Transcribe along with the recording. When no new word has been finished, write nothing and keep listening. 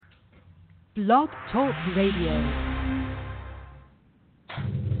Blog Talk Radio.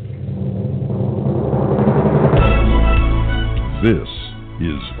 This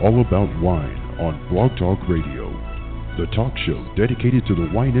is All About Wine on Blog Talk Radio, the talk show dedicated to the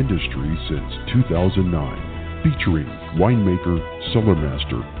wine industry since 2009, featuring winemaker, cellar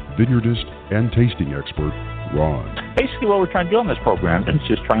master, vineyardist, and tasting expert, Ron. Basically what we're trying to do on this program is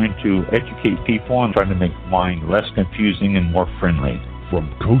just trying to educate people and trying to make wine less confusing and more friendly.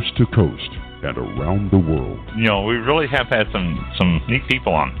 From coast to coast and around the world. You know, we really have had some neat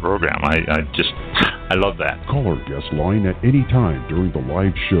people on the program. I love that. Call our guest line at any time during the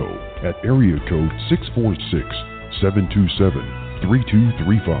live show at area code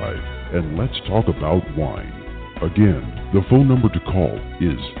 646-727-3235, and let's talk about wine. Again, the phone number to call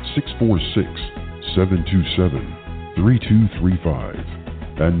is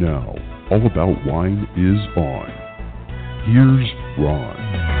 646-727-3235. And now, All About Wine is on. Here's Ron.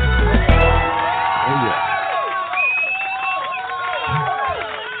 Oh, yeah.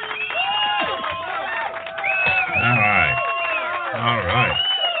 All right.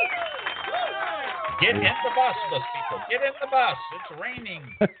 Get in the bus, those people. Get in the bus. It's raining.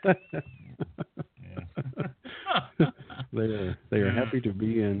 They are happy to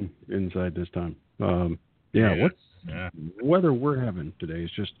be inside this time. What weather we're having today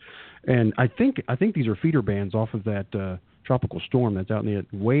is just, and I think these are feeder bands off of that tropical storm that's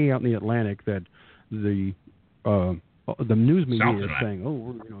way out in the Atlantic that the news media is saying,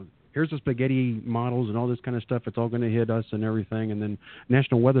 here's the spaghetti models and all this kind of stuff. It's all going to hit us and everything. And then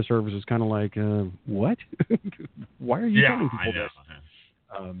National Weather Service is kind of like, what? Why are you telling people this?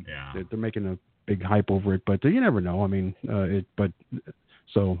 They're making a big hype over it, but you never know. I mean,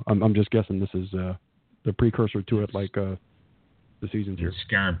 so I'm just guessing this is the precursor to it, like the season's here. It's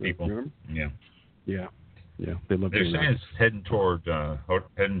scaring people. Yeah. They love. They're saying it's heading toward the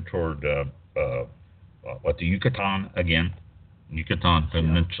Yucatan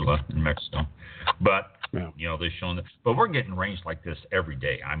Peninsula in Mexico. But they're showing that. But we're getting rains like this every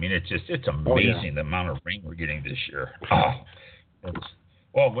day. I mean, it's amazing the amount of rain we're getting this year.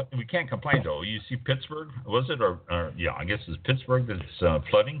 Well, we can't complain though. You see Pittsburgh, was it? I guess it's Pittsburgh that's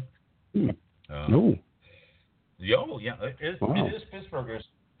flooding. No. It is Pittsburgh. It's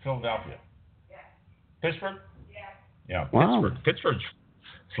Philadelphia. Pittsburgh? Yeah. Wow. Pittsburgh's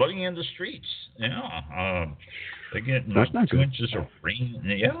flooding in the streets. They get 2 inches of rain.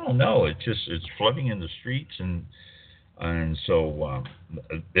 No, it's flooding in the streets, and so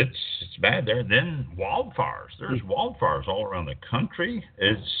it's bad there. Then wildfires. There's wildfires all around the country.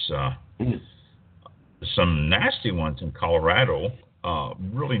 It's some nasty ones in Colorado.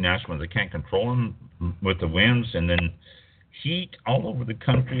 Really nasty ones. They can't control them with the winds, and then heat all over the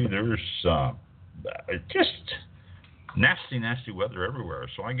country. There's just nasty weather everywhere.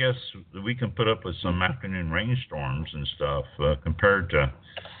 So I guess we can put up with some afternoon rainstorms and stuff compared to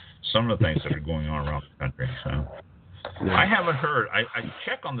some of the things that are going on around the country. So I haven't heard. I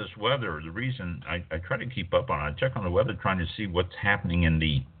check on this weather. The reason I try to keep up on it, I check on the weather trying to see what's happening in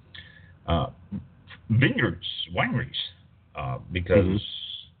the vineyards, wineries, because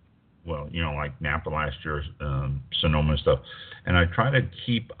like Napa last year, Sonoma and stuff. And I try to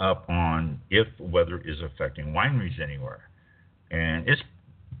keep up on if weather is affecting wineries anywhere. And it's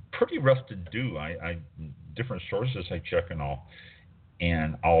pretty rough to do. I different sources I check and all,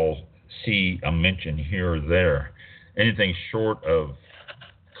 and I'll see a mention here or there. Anything short of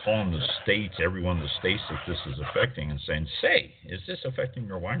calling the states, every one of the states that this is affecting, and saying, is this affecting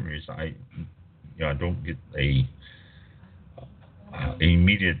your wineries? I don't get a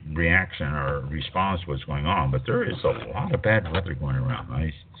immediate reaction or response to what's going on, but there is a lot of bad weather going around.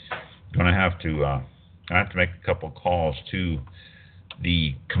 I'm going to have to make a couple calls to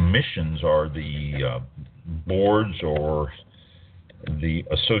the commissions or the boards or the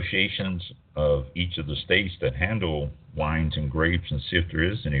associations of each of the states that handle wines and grapes and see if there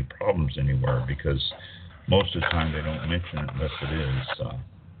is any problems anywhere, because most of the time they don't mention it unless it is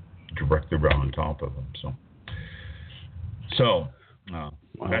directly right on top of them. So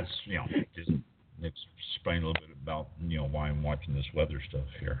that's, just explain a little bit about, why I'm watching this weather stuff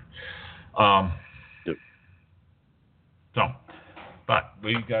here. But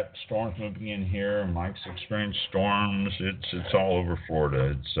we've got storms moving in here. Mike's experienced storms. It's all over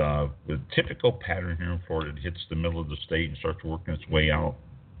Florida. It's the typical pattern here in Florida. It hits the middle of the state and starts working its way out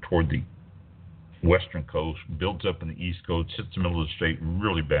toward the western coast, builds up in the east coast, hits the middle of the state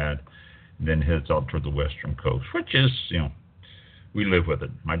really bad, and then heads out toward the western coast, which is, we live with it.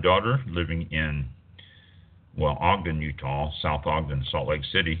 My daughter, living in, Ogden, Utah, South Ogden, Salt Lake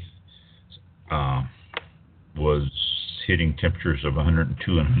City, was hitting temperatures of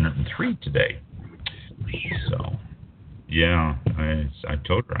 102 and 103 today. So, yeah, I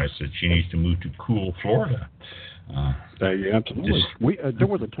told her, I said she needs to move to cool Florida. Yeah, absolutely. There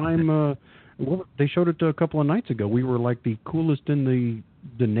was a time, they showed it a couple of nights ago. We were like the coolest in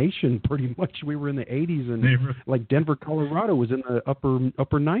the nation, pretty much. We were in the 80s, and like Denver, Colorado was in the upper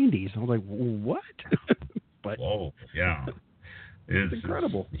 90s. I was like, what? But whoa, yeah. It's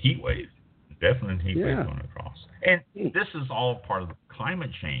incredible. Heat wave. Definite heat wave going across. And this is all part of the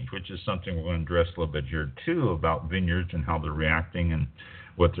climate change, which is something we're going to address a little bit here, too, about vineyards and how they're reacting and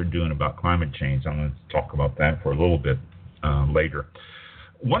what they're doing about climate change. I'm going to talk about that for a little bit later.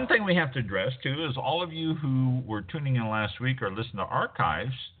 One thing we have to address, too, is all of you who were tuning in last week or listened to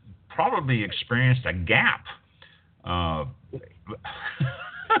archives probably experienced a gap.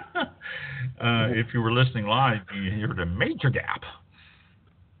 If you were listening live, you heard a major gap.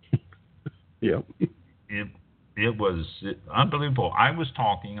 Yeah. It was unbelievable. I was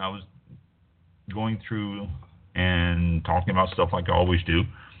going through and talking about stuff like I always do,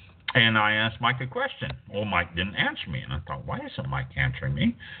 and I asked Mike a question. Well, Mike didn't answer me, and I thought, why isn't Mike answering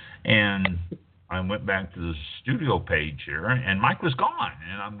me? And I went back to the studio page here, and Mike was gone,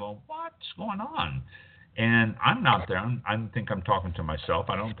 and I'm going, what's going on? And I'm not there. I think I'm talking to myself.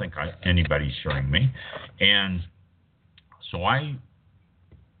 I don't think anybody's hearing me. And so I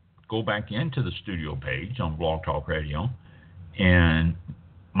go back into the studio page on Blog Talk Radio, and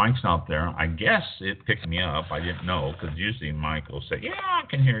Mike's not there. I guess it picked me up. I didn't know, because usually Mike will say, yeah, I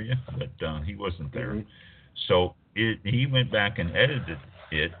can hear you, but he wasn't there. Mm-hmm. So he went back and edited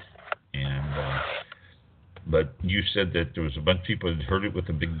it, and but you said that there was a bunch of people that heard it with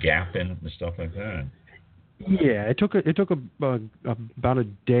a big gap in it and stuff like that. Yeah, it took about a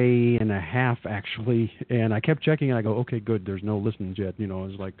day and a half, actually, and I kept checking, and I go, okay, good, there's no listens yet. You know,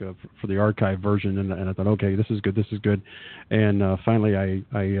 it was like for the archive version, and I thought, okay, this is good. And finally, I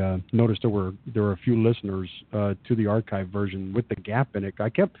noticed there were a few listeners to the archive version with the gap in it.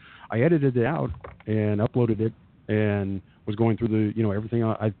 I edited it out and uploaded it, and was going through everything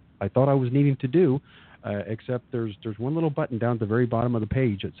I thought I was needing to do, except there's one little button down at the very bottom of the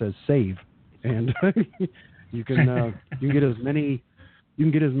page that says save, and you can get as many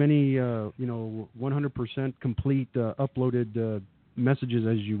 100% complete uploaded messages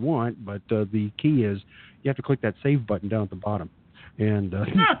as you want, but the key is you have to click that save button down at the bottom, and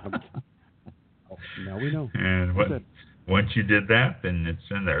now we know. And once you did that, then it's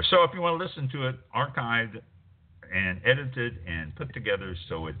in there. So if you want to listen to it archived and edited and put together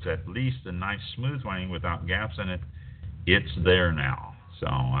so it's at least a nice smooth running without gaps in it, it's there now. So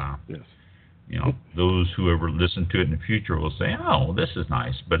yes. Those who ever listen to it in the future will say, oh, this is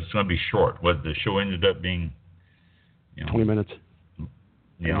nice, but it's going to be short. What the show ended up being, 20 minutes.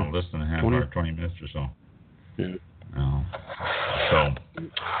 Less than a half hour, 20 minutes or so. Yeah.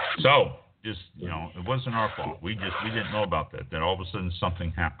 So just, it wasn't our fault. We didn't know about that. Then all of a sudden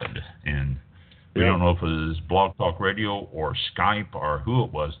something happened, and we don't know if it was Blog Talk Radio or Skype or who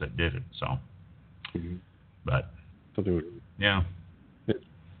it was that did it. So, but yeah.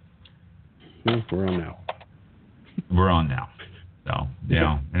 We're on now. We're on now. So,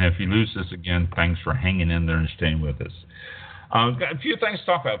 and if you lose this again, thanks for hanging in there and staying with us. Got a few things to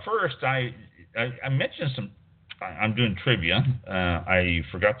talk about. First, I mentioned I'm doing trivia. I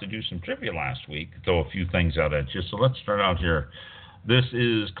forgot to do some trivia last week, throw a few things out at you. So let's start out here. This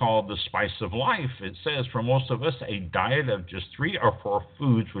is called the spice of life. It says, for most of us, a diet of just 3 or 4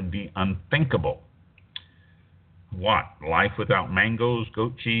 foods would be unthinkable. What? Life without mangoes,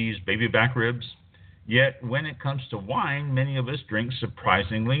 goat cheese, baby back ribs? Yet, when it comes to wine, many of us drink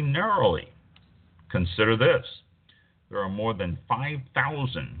surprisingly narrowly. Consider this. There are more than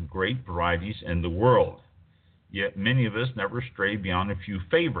 5,000 grape varieties in the world. Yet, many of us never stray beyond a few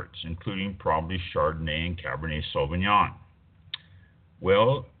favorites, including probably Chardonnay and Cabernet Sauvignon.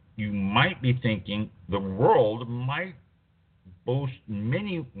 Well, you might be thinking the world might boast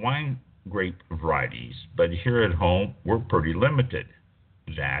many wine grape varieties, but here at home, we're pretty limited.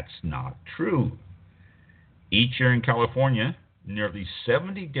 That's not true. Each year in California, nearly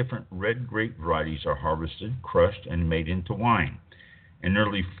 70 different red grape varieties are harvested, crushed, and made into wine, and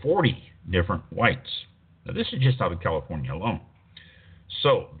nearly 40 different whites. Now, this is just out of California alone.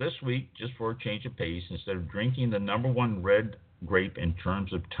 So, this week, just for a change of pace, instead of drinking the number 1 red grape in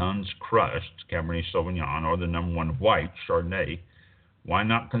terms of tons crushed, Cabernet Sauvignon, or the number 1 white, Chardonnay, why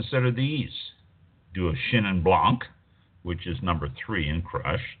not consider these? Do a Chenin Blanc, which is number 3 in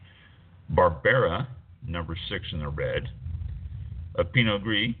crush, Barbera, number 6 in the red, a Pinot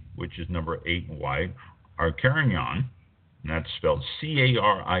Gris, which is number 8 in white, or Carignan, And that's spelled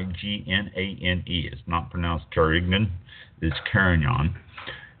Carignane. It's not pronounced Carignan. It's Carignan.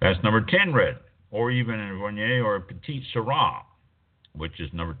 That's number 10 red, or even a Viognier or a Petit Syrah, which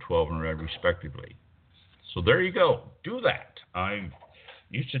is number 12 in red, respectively. So there you go. Do that. I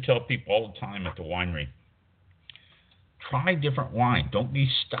used to tell people all the time at the winery, try different wine. Don't be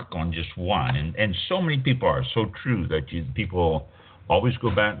stuck on just one. And so many people are so true that people always go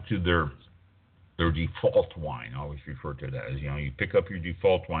back to their default wine. I always refer to that as, you pick up your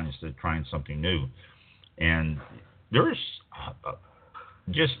default wine instead of trying something new. And there's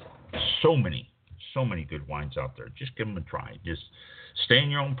just so many good wines out there. Just give them a try. Just stay in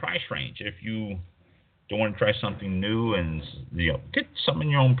your own price range. If you don't want to try something new, and get some in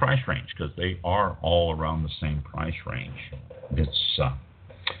your own price range, because they are all around the same price range. It's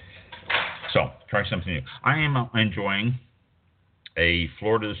so try something new. I am enjoying a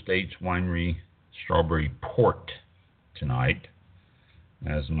Florida Estates Winery strawberry port tonight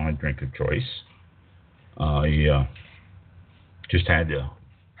as my drink of choice. I just had to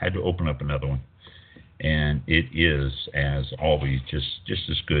open up another one, and it is, as always, just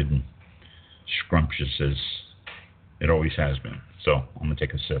as good and scrumptious as it always has been. So I'm gonna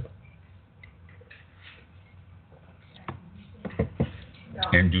take a sip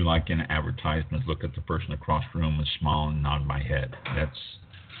and do like an advertisement, look at the person across the room and smile and nod my head. That's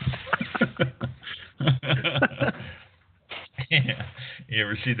yeah. You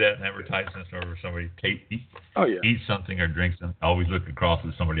ever see that in advertisements where somebody eats something or drinks something, always look across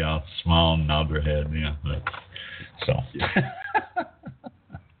at somebody else, smile and nod their head. So. Yeah.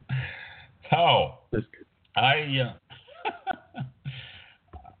 Oh,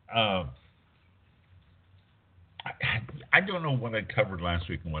 I don't know what I covered last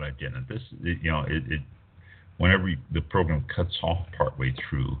week and what I didn't. Whenever the program cuts off partway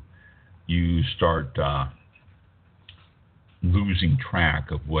through, you start losing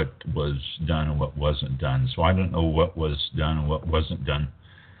track of what was done and what wasn't done. So I don't know what was done and what wasn't done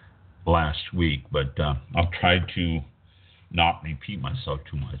last week, but I'll try to not repeat myself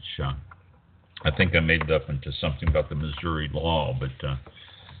too much. I think I made it up into something about the Missouri law, but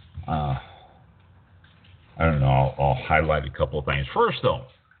I don't know. I'll highlight a couple of things. First, though,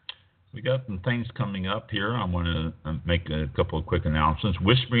 we got some things coming up here. I want to make a couple of quick announcements.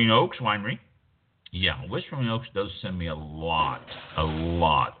 Whispering Oaks Winery. Yeah, Whispering Oaks does send me a lot of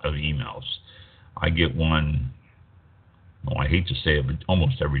emails. I get one, I hate to say it, but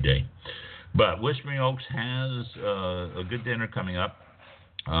almost every day. But Whispering Oaks has a good dinner coming up.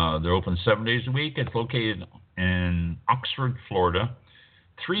 They're open 7 days a week. It's located in Oxford, Florida,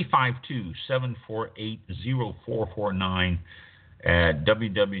 352-748-0449 at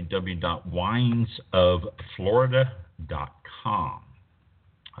www.winesofflorida.com.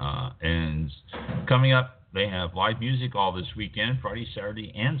 And coming up, they have live music all this weekend, Friday,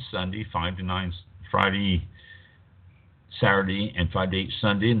 Saturday, and Sunday, 5 to 9 Friday, Saturday, and 5 to 8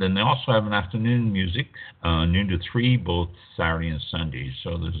 Sunday. And then they also have an afternoon music, noon to 3, both Saturday and Sunday.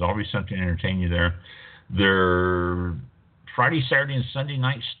 So there's always something to entertain you there. Their Friday, Saturday, and Sunday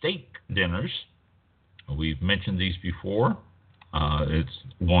night steak dinners. We've mentioned these before. It's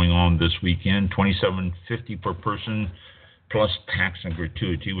going on this weekend, $27.50 per person, plus tax and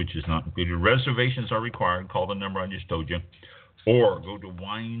gratuity, which is not included. Reservations are required. Call the number I just told you, or go to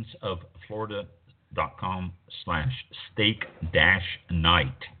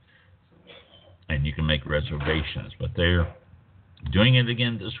winesofflorida.com/steak-night, and you can make reservations. But they're doing it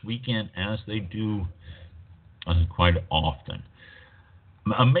again this weekend, as they do quite often.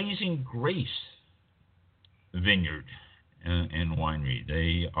 Amazing Grace Vineyard and Winery.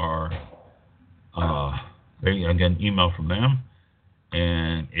 They are, I got an email from them,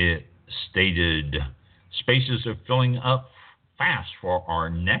 and it stated, spaces are filling up fast for our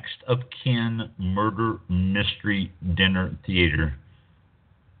next of kin murder mystery dinner theater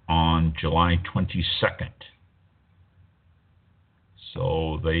on July 22nd.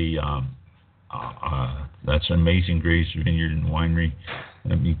 So they, that's Amazing Grace Vineyard and Winery.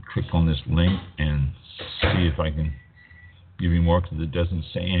 Let me click on this link and see if I can give you more, because it doesn't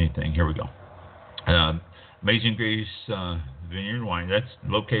say anything. Here we go. Amazing Grace Vineyard Wine. That's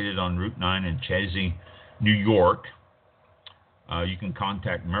located on Route 9 in Chelsea, New York. You can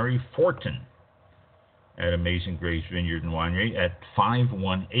contact Mary Fortin at Amazing Grace Vineyard and Winery at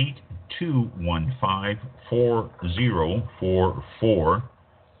 518-215-4044,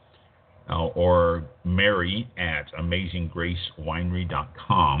 or Mary at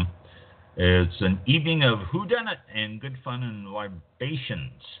AmazingGraceWinery.com. It's an evening of whodunit and good fun and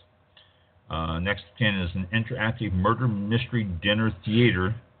libations. Next of kin is an interactive murder mystery dinner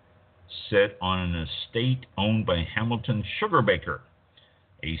theater set on an estate owned by Hamilton Sugarbaker,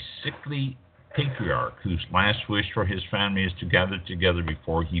 a sickly patriarch whose last wish for his family is to gather together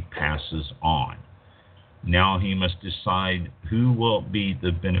before he passes on. Now he must decide who will be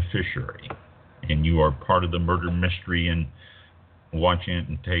the beneficiary. And you are part of the murder mystery and watching it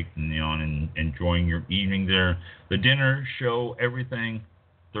and taking on and enjoying your evening there. The dinner, show, everything,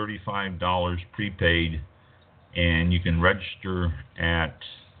 $35 prepaid, and you can register at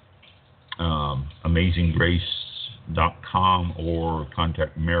AmazingGrace.com or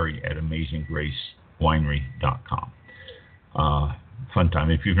contact Mary at AmazingGraceWinery.com. Fun time.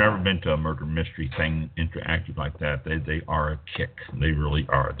 If you've never been to a murder mystery thing interactive like that, they are a kick. They really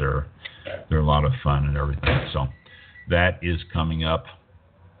are. They're a lot of fun and everything. So that is coming up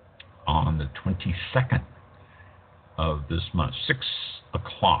on the 22nd of this month, 6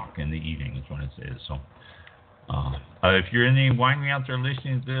 o'clock in the evening is when it is. So if you're in the winery out there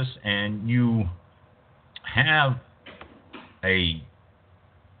listening to this and you have a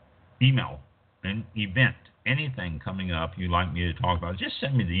email, an event, anything coming up you'd like me to talk about, just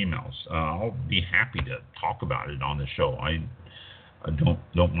send me the emails. I'll be happy to talk about it on the show. I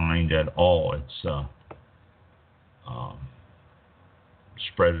don't mind at all. It's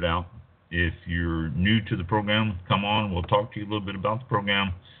spread it out. If you're new to the program, come on. We'll talk to you a little bit about the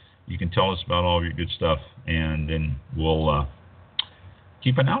program. You can tell us about all of your good stuff, and then we'll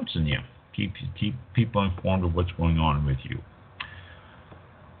keep announcing you. Keep people informed of what's going on with you,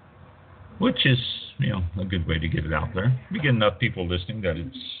 which is, a good way to get it out there. We get enough people listening that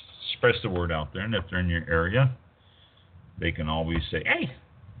it's spreads the word out there, and if they're in your area, they can always say, "Hey,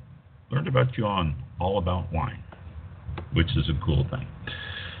 learned about you on All About Wine," which is a cool thing.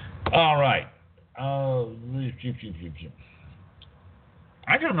 All right. I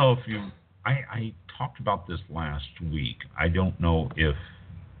don't know if I talked about this last week. I don't know if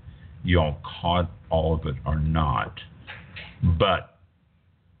y'all caught all of it or not, but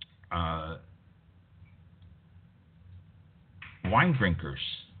wine drinkers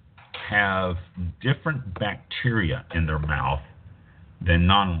have different bacteria in their mouth than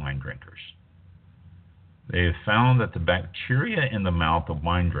non-wine drinkers. They have found that the bacteria in the mouth of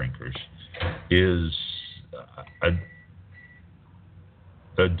wine drinkers is a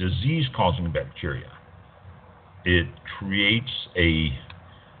disease-causing bacteria. It creates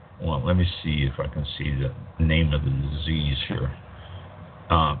let me see if I can see the name of the disease here.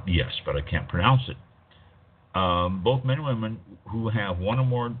 Yes, but I can't pronounce it. Both men and women who have one or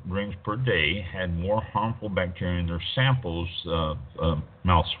more drinks per day had more harmful bacteria in their samples of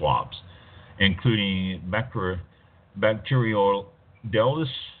mouth swabs, including Bacteroideus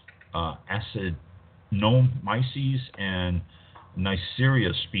acidomyces and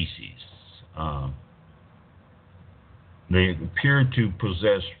Neisseria species. They appear to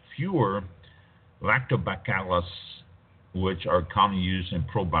possess fewer lactobacillus, which are commonly used in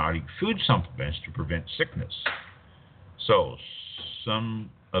probiotic food supplements to prevent sickness. So,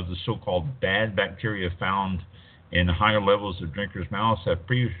 some of the so-called bad bacteria found in higher levels of drinkers' mouths have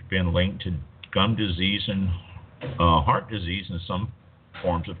previously been linked to gum disease and heart disease and some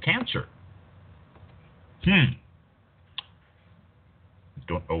forms of cancer.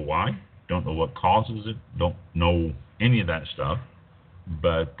 Don't know why. Don't know what causes it. Don't know any of that stuff.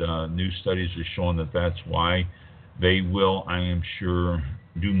 But new studies are showing that that's why. They will, I am sure,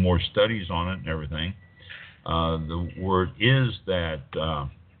 do more studies on it and everything. The word is that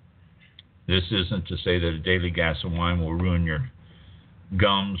this isn't to say that a daily glass of wine will ruin your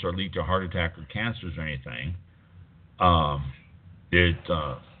gums or lead to a heart attack or cancers or anything.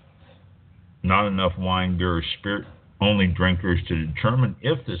 Not enough wine, beer, or spirit-only drinkers to determine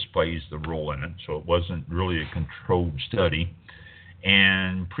if this plays the role in it, so it wasn't really a controlled study.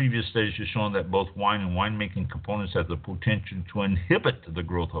 And previous studies have shown that both wine and winemaking components have the potential to inhibit the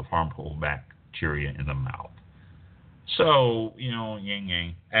growth of harmful bacteria in the mouth. So, yin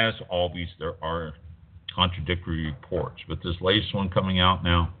yang. As always, there are contradictory reports. But this latest one coming out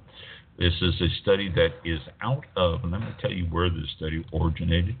now, this is a study that is out of, and let me tell you where this study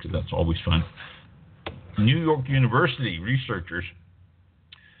originated, because that's always fun. New York University researchers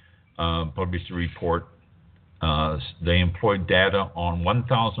published a report. They employed data on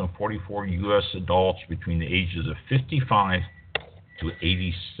 1,044 U.S. adults between the ages of 55 to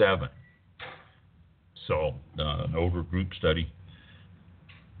 87. So, an older group study.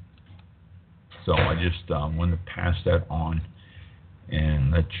 So, I just wanted to pass that on and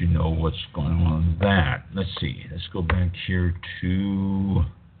let you know what's going on with that. Let's see. Let's go back here to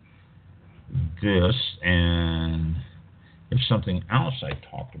this. And there's something else I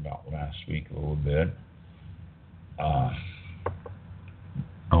talked about last week a little bit.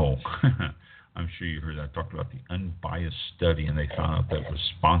 Oh, I'm sure you heard that. I talked about the unbiased study, and they found out that it was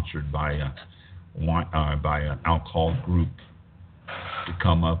sponsored by an alcohol group to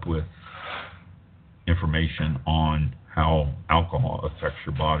come up with information on how alcohol affects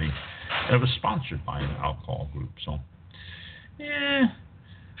your body. And it was sponsored by an alcohol group. So,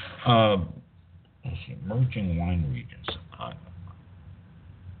 let's see, emerging wine regions.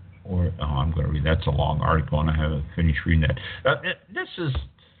 I'm going to read. That's a long article, and I haven't finished reading that. This is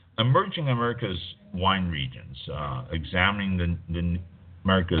Emerging America's Wine Regions, examining the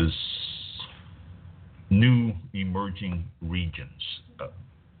America's new emerging regions.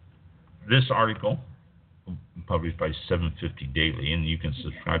 This article, published by 750 Daily, and you can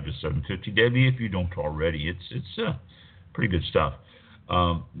subscribe to 750 Daily if you don't already. It's pretty good stuff.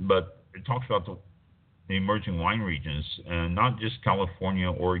 But it talks about the emerging wine regions, and not just California,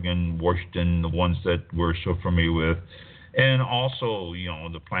 Oregon, Washington, the ones that we're so familiar with, and also,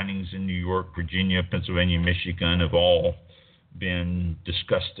 the plantings in New York, Virginia, Pennsylvania, Michigan have all been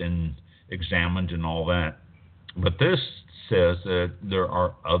discussed and examined and all that. But this says that there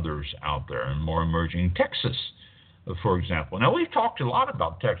are others out there and more emerging. Texas, for example. Now, we've talked a lot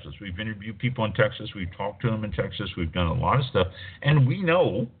about Texas. We've interviewed people in Texas. We've talked to them in Texas. We've done a lot of stuff. And we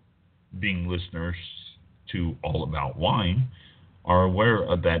know, being listeners to All About Wine, are aware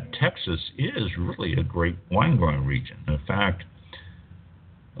of that Texas is really a great wine growing region. In fact,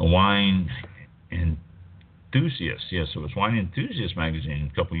 a wine enthusiast, yes, it was Wine Enthusiast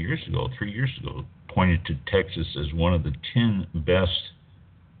magazine a couple of years ago, 3 years ago, pointed to Texas as one of the 10 best,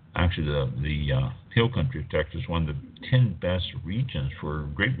 actually the hill country of Texas, one of the 10 best regions for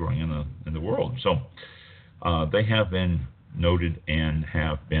grape growing in the world. So they have been noted and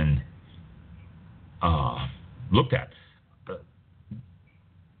have been looked at.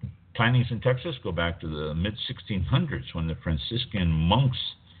 Plantings in Texas go back to the mid-1600s when the Franciscan monks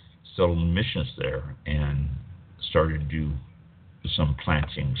settled missions there and started to do some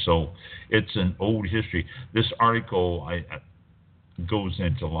planting. So it's an old history. This article goes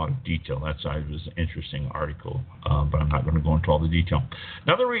into a lot of detail. That's why it was an interesting article, but I'm not going to go into all the detail.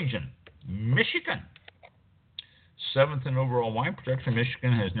 Another region, Michigan. 7th in overall wine production.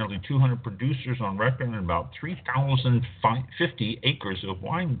 Michigan has nearly 200 producers on record and about 3,050 acres of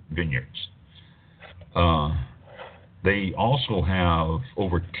wine vineyards. They also have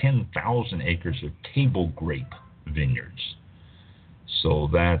over 10,000 acres of table grape vineyards. So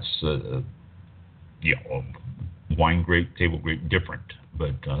that's, wine grape, table grape, different,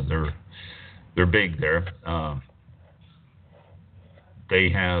 but they're big there. They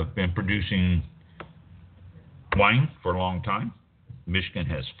have been producing wine for a long time. Michigan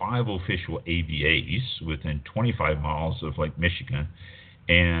has 5 official AVAs within 25 miles of Lake Michigan,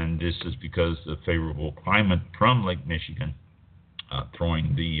 and this is because the favorable climate from Lake Michigan,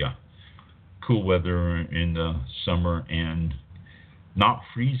 throwing the cool weather in the summer and not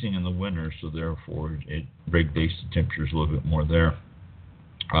freezing in the winter, so therefore it regulates the temperatures a little bit more there.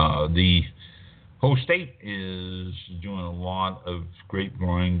 The whole state is doing a lot of grape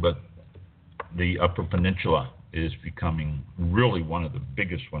growing, but the Upper Peninsula is becoming really one of the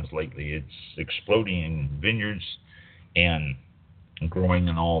biggest ones lately. It's exploding in vineyards and growing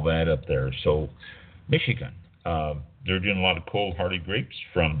and all that up there. So Michigan, they're doing a lot of cold hardy grapes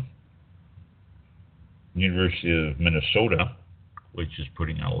from University of Minnesota, which is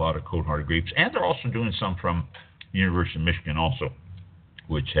putting out a lot of cold hardy grapes. And they're also doing some from University of Michigan also,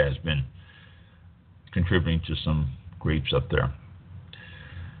 which has been contributing to some grapes up there.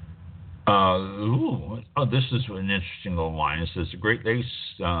 This is an interesting little line. It says the Great Lakes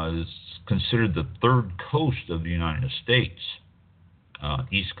is considered the third coast of the United States.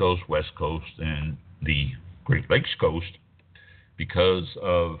 East Coast, West Coast, and the Great Lakes coast, because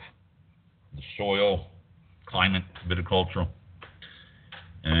of the soil, climate, viticulture,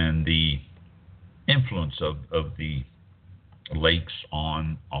 and the influence of the lakes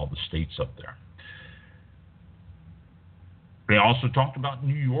on all the states up there. They also talked about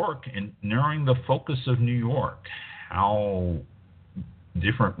New York and narrowing the focus of New York, how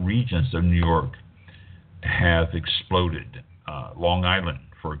different regions of New York have exploded. Long Island,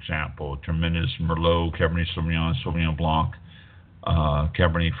 for example, tremendous Merlot, Cabernet Sauvignon, Sauvignon Blanc,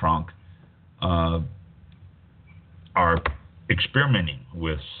 Cabernet Franc, are experimenting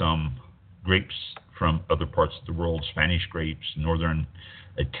with some grapes from other parts of the world, Spanish grapes, northern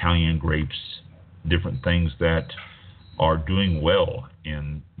Italian grapes, different things that are doing well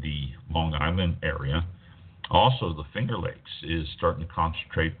in the Long Island area. Also, the Finger Lakes is starting to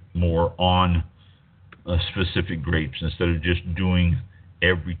concentrate more on specific grapes instead of just doing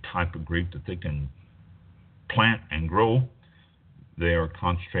every type of grape that they can plant and grow. they are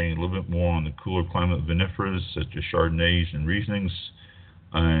concentrating a little bit more on the cooler climate vinifera's, such as Chardonnays and Rieslings,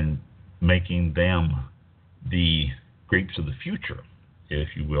 and making them the grapes of the future,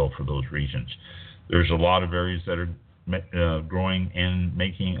 if you will, for those regions. There's a lot of areas that are growing and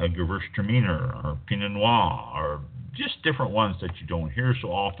making a Gewürztraminer or Pinot Noir, or just different ones that you don't hear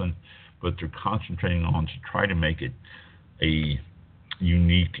so often, but they're concentrating on to try to make it a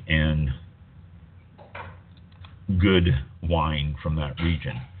unique and good wine from that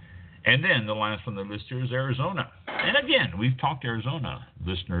region. And then the last on the list here is Arizona. And again, we've talked Arizona.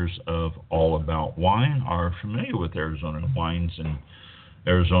 Listeners of All About Wine are familiar with Arizona wines and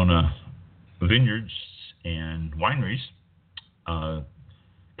Arizona vineyards and wineries.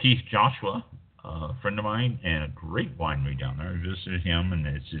 Keith Joshua, a friend of mine and a great winery down there. I visited him, and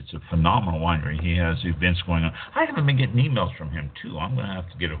it's a phenomenal winery. He has events going on. I haven't been getting emails from him too. I'm going to have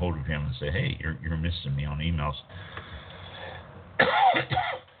to get a hold of him and say, hey, you're missing me on emails.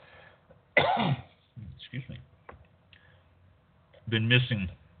 Excuse me. Been missing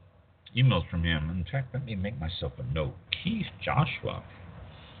emails from him. In fact, let me make myself a note. Keith Joshua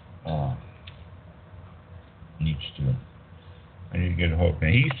I need to get a hold of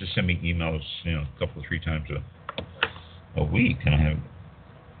him. He used to send me emails, a couple, 3 times a week, and I have.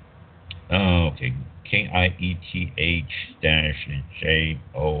 Okay,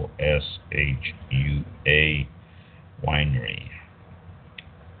 KIETH-JOSHUA Winery.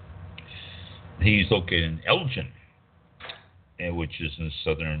 He's located in Elgin, which is in the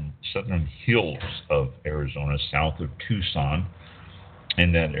southern hills of Arizona, south of Tucson,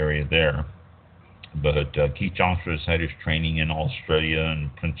 in that area there. But Keith Johnson has had his training in Australia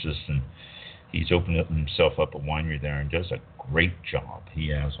and Princess, and he's opened himself up a winery there and does a great job. He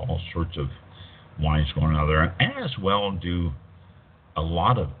has all sorts of wines going on there, as well do a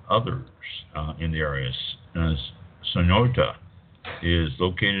lot of others in the area. Sonota is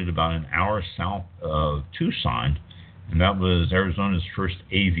located about an hour south of Tucson, and that was Arizona's first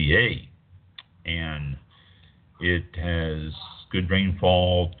AVA. And it has good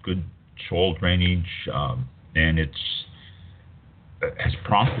rainfall, good soil drainage, and it has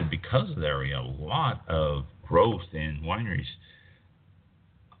prompted, because of the area, a lot of growth in wineries.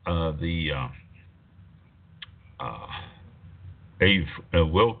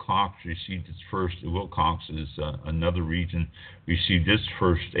 Wilcox received its first. Wilcox is another region, received its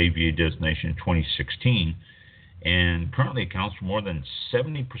first AVA designation in 2016, and currently accounts for more than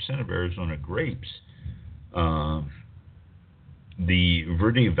 70% of Arizona grapes. The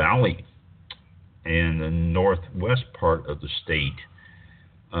Verde Valley and the northwest part of the state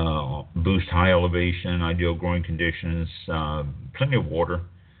boost high elevation, ideal growing conditions, plenty of water,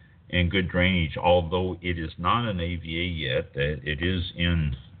 and good drainage. Although it is not an AVA yet, it is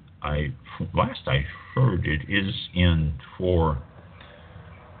in. Last I heard, it is in for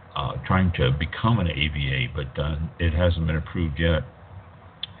trying to become an AVA, but it hasn't been approved yet.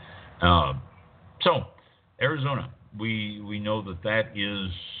 So, Arizona. We know that is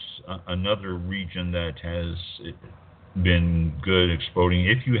another region that has been good exploding.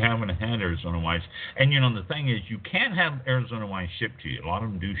 If you haven't had Arizona wines, and the thing is, you can have Arizona wines shipped to you. A lot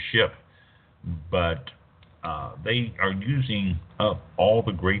of them do ship, but they are using up all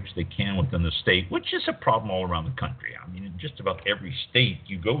the grapes they can within the state, which is a problem all around the country. I mean, in just about every state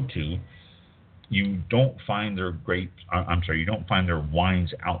you go to, you don't find their grapes. You don't find their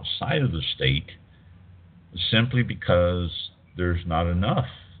wines outside of the state, simply because there's not enough.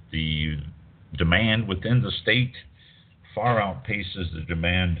 The demand within the state far outpaces the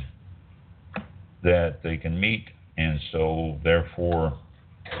demand that they can meet, and so therefore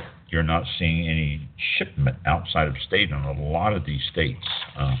you're not seeing any shipment outside of state in a lot of these states.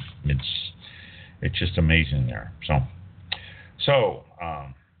 It's just amazing there. So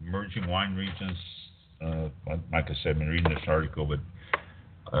emerging wine regions. Like I said, I've been reading this article, but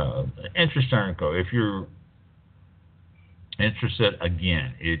interesting article. If you're interested,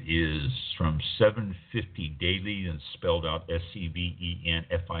 again, it is from 750 Daily, and spelled out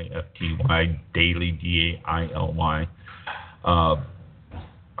SEVENFIFTY, Daily, DAILY.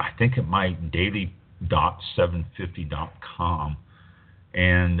 I think it might daily.750.com,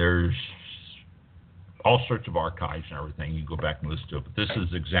 and there's all sorts of archives and everything. You can go back and listen to it. But this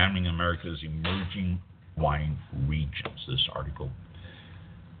is examining America's emerging wine regions, this article.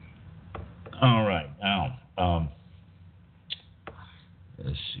 All right, now,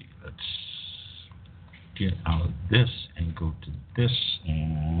 let's see. Let's get out of this and go to this.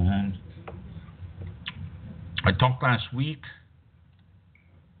 And I talked last week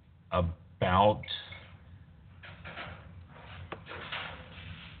about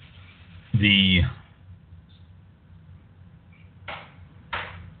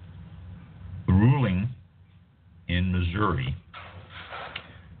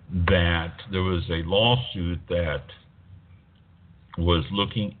a lawsuit that was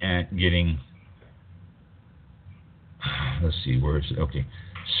looking at getting, let's see, where is it? Okay,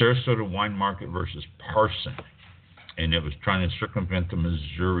 Sarasota Wine Market versus Parson. And it was trying to circumvent the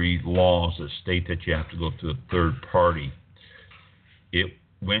Missouri laws that state that you have to go through a third party. It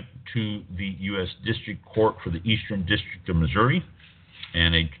went to the U.S. District Court for the Eastern District of Missouri,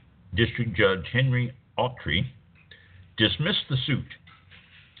 and a District Judge, Henry Autry, dismissed the suit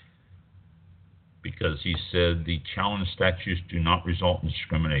because he said the challenge statutes do not result in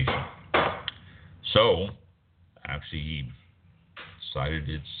discrimination. So, actually, he cited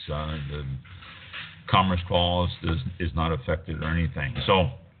it's the Commerce Clause is not affected or anything.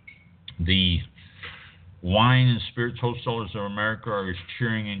 So, the Wine and Spirits Wholesalers of America are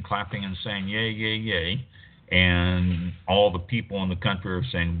cheering and clapping and saying, yay, yay, yay. And all the people in the country are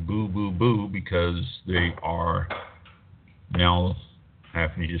saying boo, boo, boo, because they are now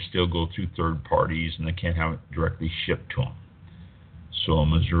having to still go through third parties and they can't have it directly shipped to them. So a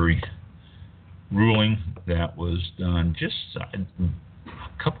Missouri ruling that was done just a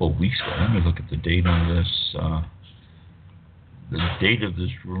couple of weeks ago. Let me look at the date on this. The date of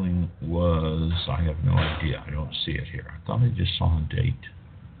this ruling was, I have no idea. I don't see it here. I thought I just saw a date.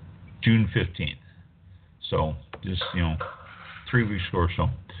 June 15th. So just, 3 weeks ago or so,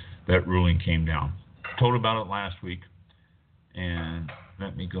 that ruling came down. Told about it last week. And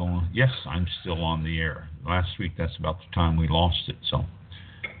let me go on. Yes, I'm still on the air. Last week, that's about the time we lost it. So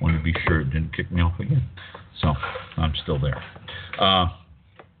wanted to be sure it didn't kick me off again. So I'm still there.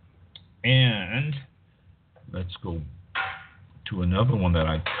 And let's go to another one that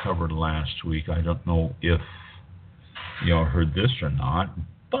I covered last week. I don't know if y'all heard this or not,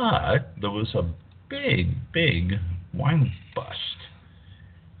 but there was a big wine bust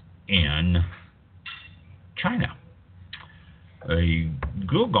in China. A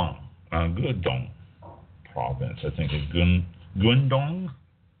Guangdong province, I think a Guangdong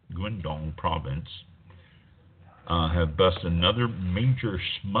province, have busted another major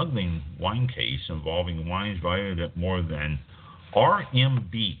smuggling wine case involving wines valued at more than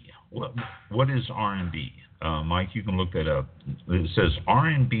RMB. What is RMB? Mike, you can look that up. It says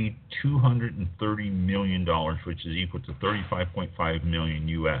RMB $230 million, which is equal to 35.5 million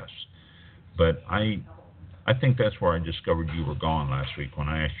US. But I think that's where I discovered you were gone last week when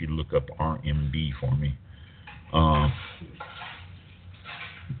I asked you to look up RMB for me.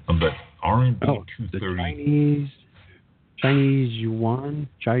 But RMB 230. Chinese yuan.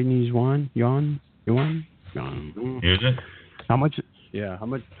 Is it? How much? Yeah. How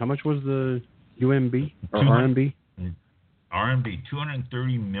much was the UMB or RMB? RMB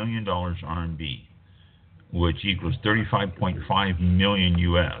 $230 million RMB, which equals 35.5 million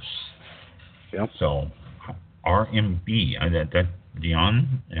US. Yep. So RMB, that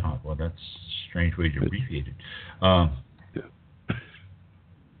Dion, yeah, well, that's a strange way to abbreviate it.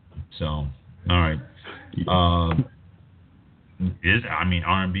 So, all right.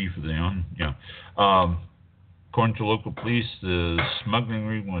 RMB for the Dion, yeah. According to local police, the smuggling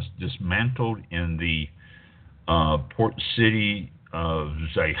ring was dismantled in the port city of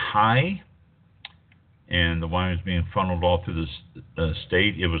Zhuhai, and the wine was being funneled all through the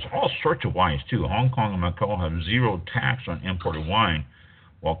state. It was all sorts of wines, too. Hong Kong and Macau have zero tax on imported wine,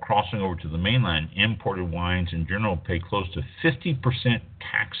 while crossing over to the mainland, imported wines in general pay close to 50%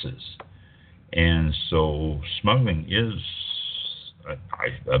 taxes. And so smuggling is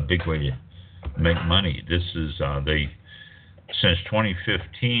a big way to make money. This is, since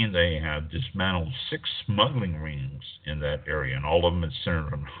 2015, they have dismantled 6 smuggling rings in that area, and all of them are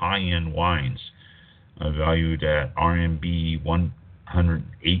centered on high-end wines. Valued at RMB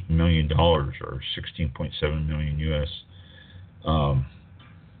 $108 million or 16.7 million US.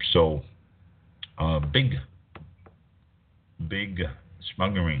 So, big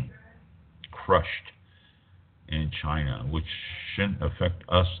smuggling ring crushed in China, which shouldn't affect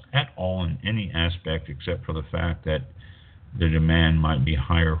us at all in any aspect except for the fact that the demand might be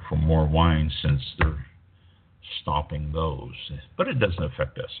higher for more wine since they're stopping those. But it doesn't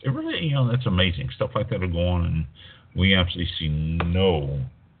affect us. It really, that's amazing. Stuff like that will go on, and we absolutely see no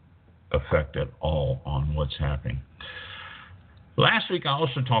effect at all on what's happening. Last week, I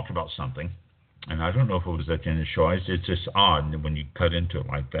also talked about something, and I don't know if it was at the end of the show. It's just odd when you cut into it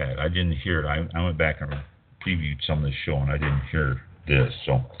like that. I didn't hear it. I went back and previewed some of the show, and I didn't hear this,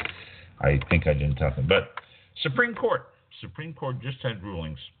 so I think I didn't talk about it. But Supreme Court just had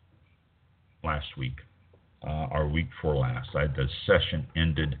rulings last week. Our week before last. The session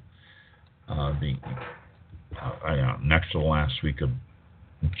ended next to the last week of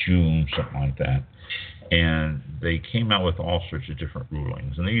June, something like that. And they came out with all sorts of different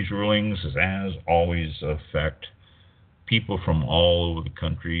rulings. And these rulings, as always, affect people from all over the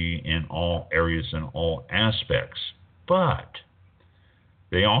country in all areas and all aspects. But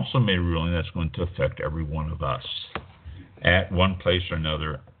they also made a ruling that's going to affect every one of us at one place or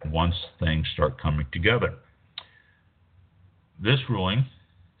another once things start coming together. This ruling,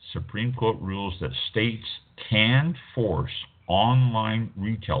 Supreme Court rules that states can force online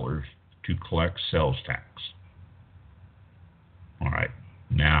retailers to collect sales tax. All right.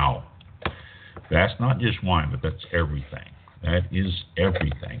 Now, that's not just wine, but that's everything. That is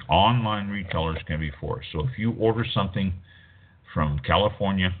everything. Online retailers can be forced. So if you order something from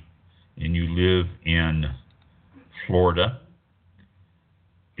California and you live in Florida,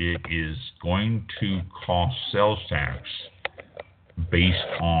 it is going to cost sales tax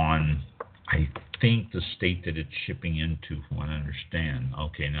based on, I think, the state that it's shipping into, from what I understand.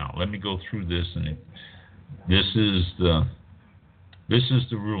 Okay, now let me go through this, and this is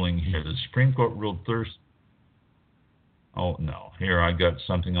the ruling here. The Supreme Court ruled Thursday. Oh no, here I got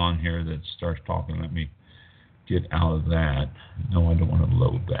something on here that starts talking. Let me get out of that. No, I don't want to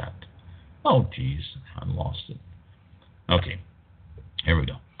load that. Oh geez, I lost it. Okay, here we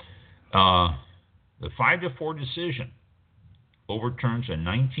go. The 5-4 decision overturns a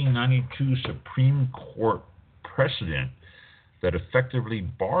 1992 Supreme Court precedent that effectively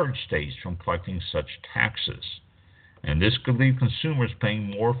barred states from collecting such taxes. And this could leave consumers paying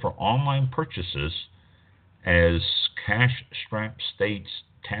more for online purchases as cash-strapped states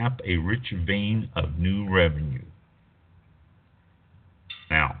tap a rich vein of new revenue.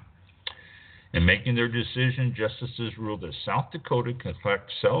 Now, in making their decision, justices ruled that South Dakota can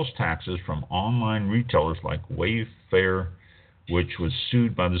collect sales taxes from online retailers like Wayfair, which was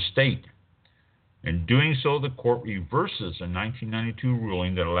sued by the state. In doing so, the court reverses a 1992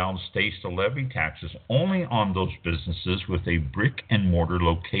 ruling that allowed states to levy taxes only on those businesses with a brick-and-mortar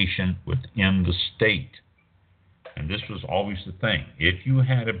location within the state. And this was always the thing. If you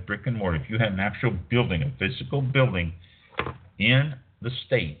had a brick-and-mortar, if you had an actual building, a physical building in the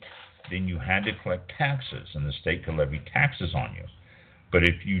state, then you had to collect taxes, and the state could levy taxes on you. But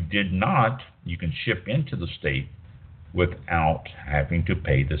if you did not, you can ship into the state without having to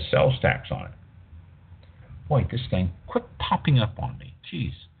pay the sales tax on it. Boy, this thing, quit popping up on me.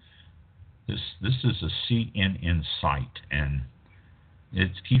 Jeez. This is a CNN site, and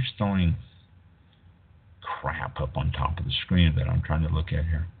it keeps throwing crap up on top of the screen that I'm trying to look at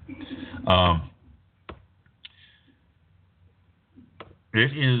here.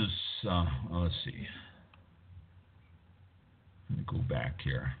 It is, let's see. Let me go back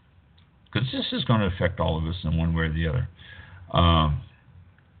here, because this is going to affect all of us in one way or the other.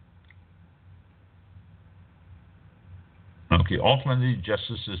 Okay, ultimately,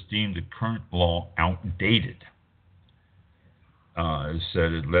 justices deemed the current law outdated. It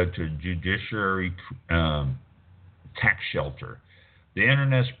said it led to a judiciary tax shelter. The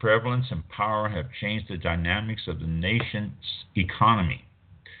Internet's prevalence and power have changed the dynamics of the nation's economy.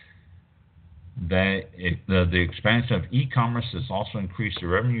 The expansion of e-commerce has also increased the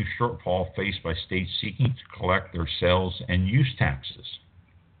revenue shortfall faced by states seeking to collect their sales and use taxes.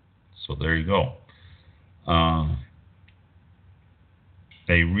 So there you go.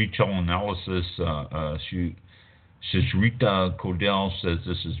 A retail analysis, Rita Codell says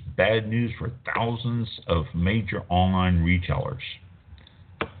this is bad news for thousands of major online retailers.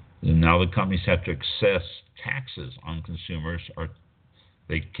 And now the companies have to assess taxes on consumers, or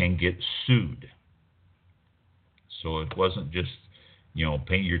they can get sued. So it wasn't just,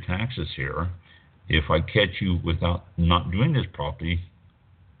 pay your taxes here. If I catch you without not doing this properly,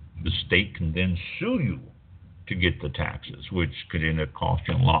 the state can then sue you to get the taxes, which could end up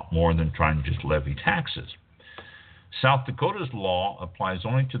costing a lot more than trying to just levy taxes. South Dakota's law applies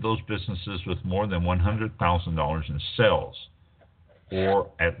only to those businesses with more than $100,000 in sales,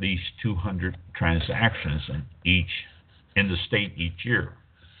 or at least 200 transactions in the state each year.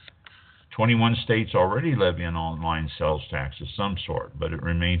 21 states already levy an online sales tax of some sort, but it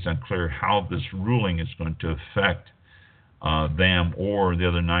remains unclear how this ruling is going to affect them or the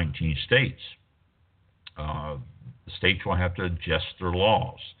other 19 states. The states will have to adjust their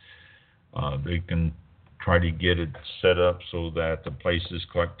laws. They can try to get it set up so that the places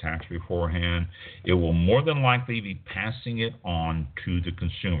collect tax beforehand. It will more than likely be passing it on to the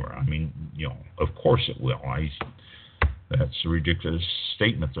consumer. I mean, of course it will. That's a ridiculous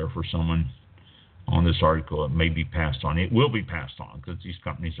statement there for someone on this article. It may be passed on. It will be passed on because these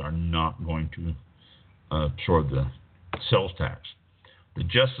companies are not going to absorb the sales tax. The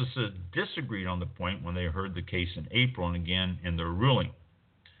justices disagreed on the point when they heard the case in April and again in their ruling.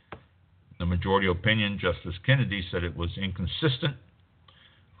 the majority opinion, Justice Kennedy said it was inconsistent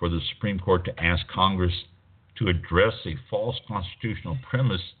for the Supreme Court to ask Congress to address a false constitutional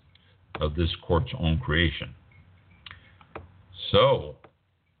premise of this court's own creation. So,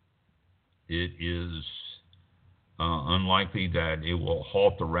 it is unlikely that it will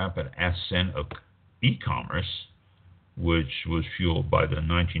halt the rapid ascent of e-commerce, which was fueled by the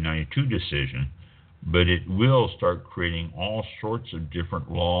 1992 decision, but it will start creating all sorts of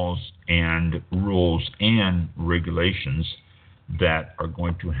different laws and rules and regulations that are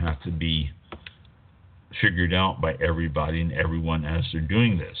going to have to be figured out by everybody and everyone as they're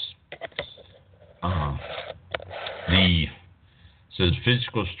doing this. Says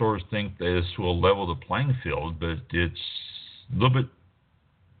physical stores think this will level the playing field, but it's a little bit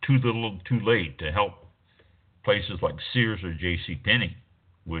too little too late to help places like Sears or JCPenney,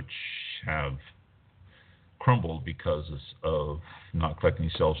 which have crumbled because of not collecting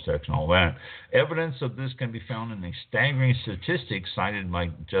sales tax and all that. Evidence of this can be found in a staggering statistic cited by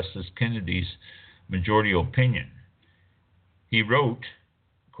Justice Kennedy's majority opinion. He wrote,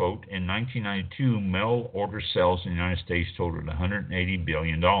 quote, in 1992, mail order sales in the United States totaled $180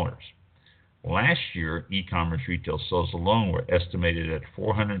 billion. Last year, e-commerce retail sales alone were estimated at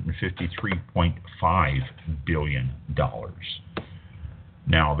 $453.5 billion.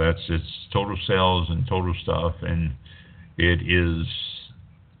 Now, that's its total sales and total stuff, and it is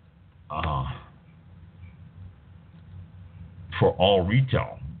for all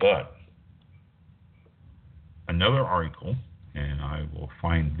retail. But another article, and I will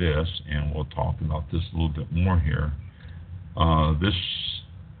find this, and we'll talk about this a little bit more here. This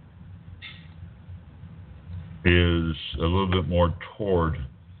is a little bit more toward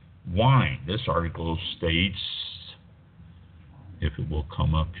wine. This article states, if it will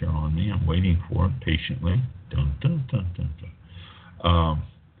come up here on me, I'm waiting for it patiently. Dun, dun, dun, dun, dun.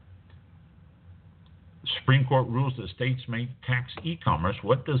 Supreme Court rules that states may tax e-commerce.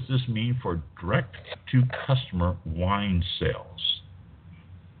 What does this mean for direct-to-customer wine sales?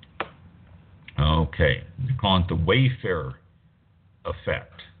 Okay, they're calling it the Wayfair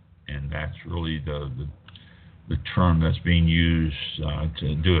effect, and that's really the term that's being used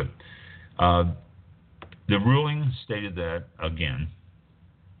to do it. The ruling stated that, again,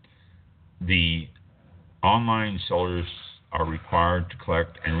 the online sellers are required to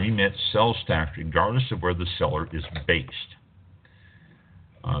collect and remit sales tax regardless of where the seller is based.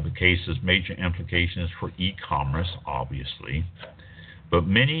 The case has major implications for e-commerce, obviously, but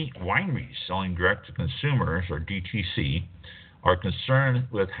many wineries selling direct to consumers, or DTC, are concerned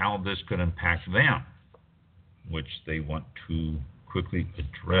with how this could impact them, which they want to quickly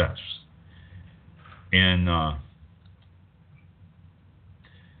address. In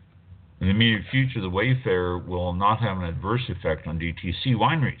the immediate future, the Wayfair will not have an adverse effect on DTC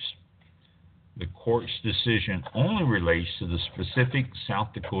wineries. The court's decision only relates to the specific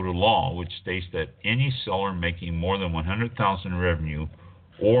South Dakota law, which states that any seller making more than $100,000 in revenue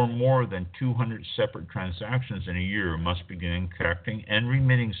or more than 200 separate transactions in a year must begin collecting and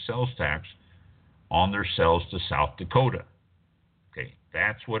remitting sales tax on their sales to South Dakota. Okay,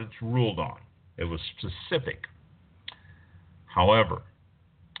 that's what it's ruled on. It was specific. However,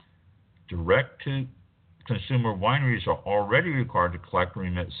 direct-to-consumer wineries are already required to collect and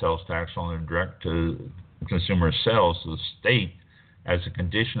remit sales tax on their direct-to-consumer sales to the state as a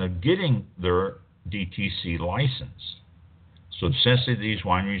condition of getting their DTC license. So essentially, these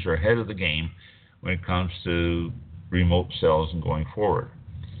wineries are ahead of the game when it comes to remote sales and going forward.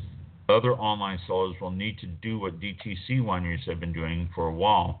 Other online sellers will need to do what DTC wineries have been doing for a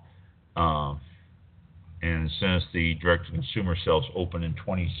while, and since the direct-to-consumer sales opened in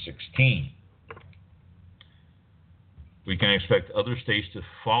 2016. We can expect other states to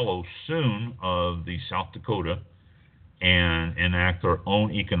follow soon of the South Dakota and enact their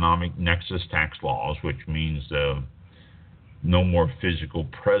own economic nexus tax laws, which means no more physical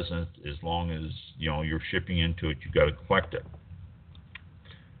presence. As long as you're shipping into it, you've got to collect it.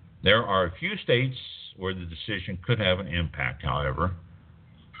 There are a few states where the decision could have an impact, however.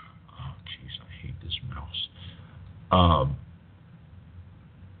 Oh, jeez, I hate this mouse.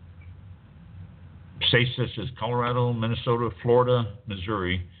 States such as Colorado, Minnesota, Florida,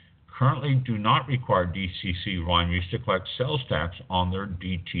 Missouri currently do not require DTC wineries to collect sales tax on their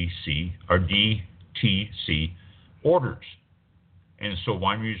DTC orders. And so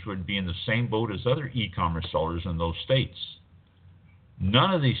wineries would be in the same boat as other e-commerce sellers in those states.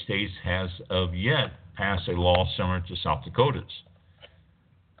 None of these states has of yet passed a law similar to South Dakota's.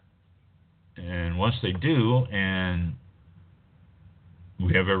 And once they do, and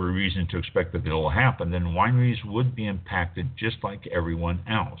we have every reason to expect that it will happen, then wineries would be impacted just like everyone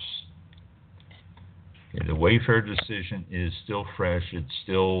else. Okay, the Wayfair decision is still fresh. It's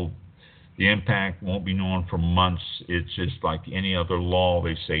still, the impact won't be known for months. It's just like any other law.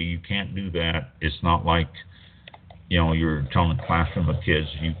 They say you can't do that. It's not like, you're telling a classroom of kids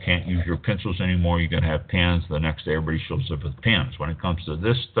you can't use your pencils anymore. You're going to have pens. The next day everybody shows up with pens. When it comes to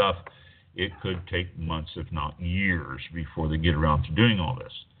this stuff, it could take months, if not years, before they get around to doing all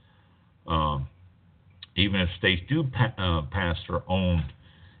this. Even if states do pass their own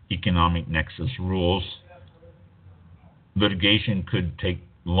economic nexus rules, litigation could take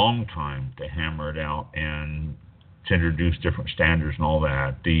a long time to hammer it out and to introduce different standards and all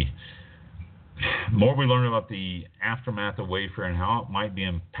that. The more we learn about the aftermath of Wayfair and how it might be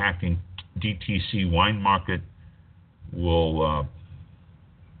impacting DTC wine market, we'll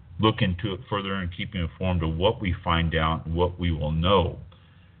look into it further and keep you informed of what we find out and what we will know.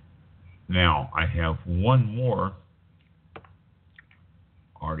 Now, I have one more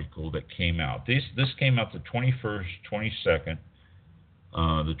article that came out. This came out the 21st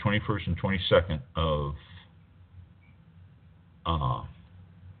and 22nd of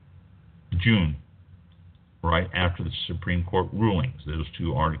June, right after the Supreme Court rulings. Those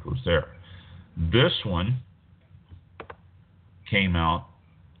two articles there. This one came out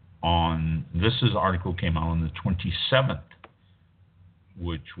on, article came out on the 27th,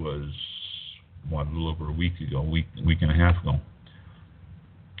 which was, a little over a week ago, week and a half ago.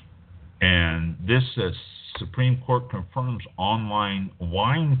 And this says, Supreme Court confirms online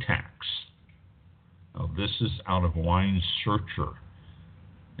wine tax. Now, this is out of Wine Searcher.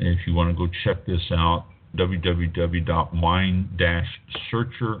 And if you want to go check this out,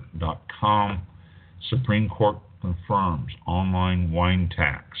 www.wine-searcher.com. Supreme Court confirms online wine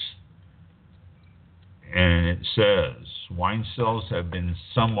tax. And it says, wine sales have been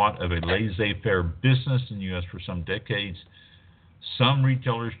somewhat of a laissez-faire business in the U.S. for some decades. Some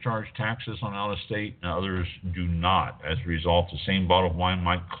retailers charge taxes on out-of-state and others do not. As a result, the same bottle of wine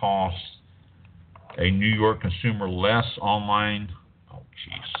might cost a New York consumer less online. Oh,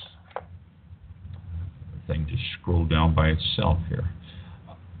 jeez. The thing just scrolled down by itself here.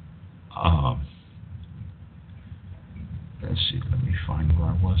 Let's see. Let me find where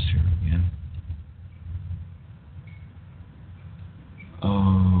I was here again.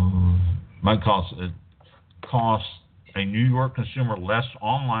 Might cost a New York consumer less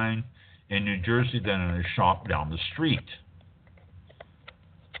online in New Jersey than in a shop down the street.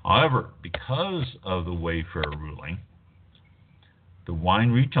 However, because of the Wayfair ruling, the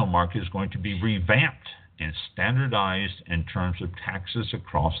wine retail market is going to be revamped and standardized in terms of taxes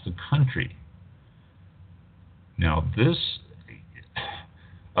across the country. Now, this,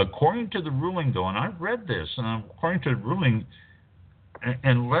 according to the ruling, though, and I've read this, and according to the ruling,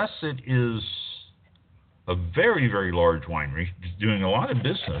 unless it is a very, very large winery doing a lot of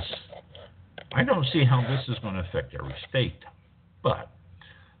business, I don't see how this is going to affect every state. But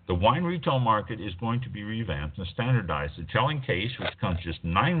the wine retail market is going to be revamped and standardized. The telling case, which comes just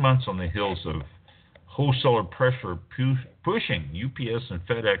 9 months on the heels of wholesaler pressure pushing UPS and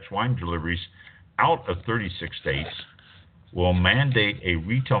FedEx wine deliveries out of 36 states, will mandate a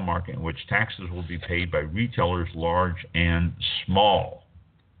retail market in which taxes will be paid by retailers large and small.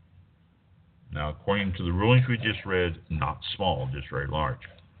 Now, according to the rulings we just read, not small, just very large.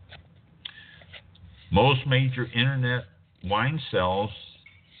 Most major internet wine sales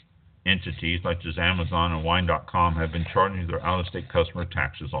entities, like as Amazon and Wine.com, have been charging their out-of-state customer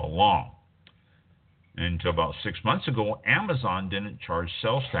taxes all along. Until about 6 months ago, Amazon didn't charge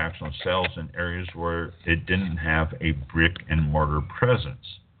sales tax on sales in areas where it didn't have a brick-and-mortar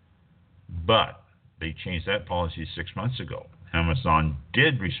presence. But they changed that policy 6 months ago. Amazon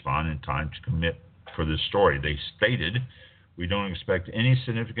did respond in time to commit for this story. They stated, "We don't expect any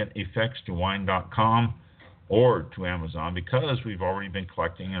significant effects to Wine.com or to Amazon because we've already been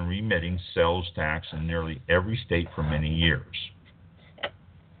collecting and remitting sales tax in nearly every state for many years."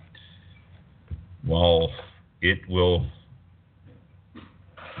 Well, it will,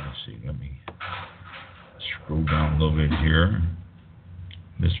 let's see, let me scroll down a little bit here.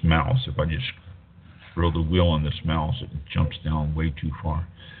 This mouse, if I just throw the wheel on this mouse, it jumps down way too far.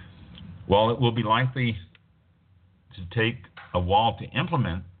 Well, it will be likely to take a while to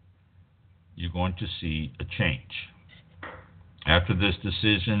implement. You're going to see a change. After this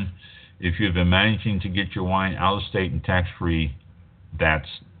decision, if you've been managing to get your wine out of state and tax-free,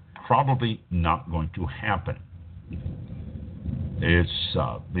 that's probably not going to happen. It's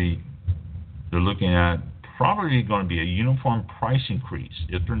they're looking at probably going to be a uniform price increase.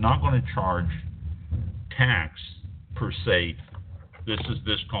 If they're not going to charge tax per se, this is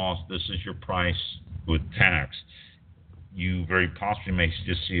this cost, this is your price with tax. you very possibly may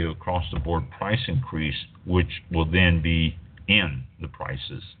just see an across-the-board price increase, which will then be in the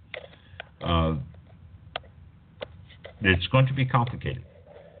prices. It's going to be complicated.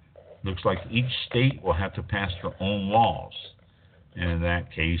 Looks like each state will have to pass their own laws. And in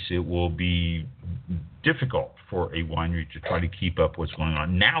that case, it will be difficult for a winery to try to keep up what's going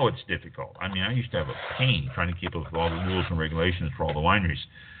on. Now it's difficult. I mean, I used to have a pain trying to keep up with all the rules and regulations for all the wineries.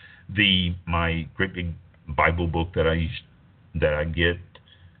 My great big Bible book that I get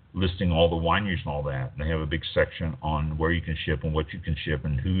listing all the wineries and all that. And they have a big section on where you can ship and what you can ship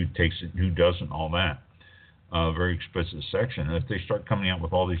and who takes it, who doesn't, all that. Very explicit section. And if they start coming out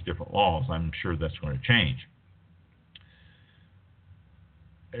with all these different laws, I'm sure that's going to change.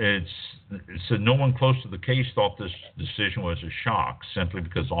 So no one close to the case thought this decision was a shock, simply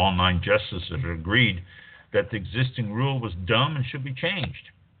because all 9 justices agreed that the existing rule was dumb and should be changed.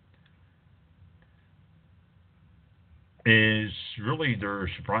 They're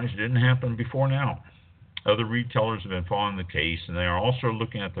surprised it didn't happen before now. Other retailers have been following the case, and they are also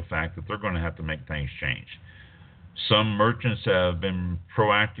looking at the fact that they're going to have to make things change. Some merchants have been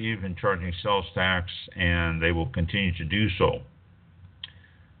proactive in charging sales tax, and they will continue to do so.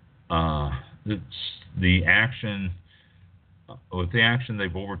 The action,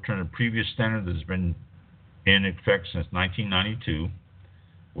 they've overturned a previous standard that's been in effect since 1992,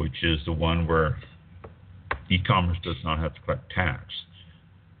 which is the one where e-commerce does not have to collect tax.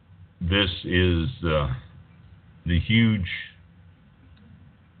 This is the huge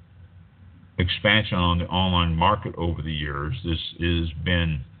expansion on the online market over the years. This has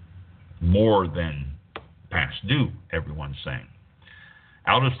been more than past due, everyone's saying.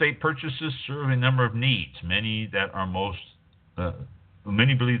 Out-of-state purchases serve a number of needs. Many believe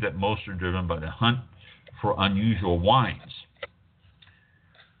that most are driven by the hunt for unusual wines.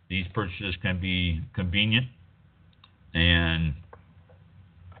 These purchases can be convenient, and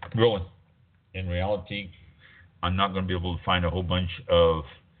really, in reality, I'm not going to be able to find a whole bunch of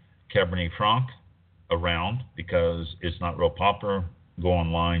Cabernet Franc around because it's not real popular. Go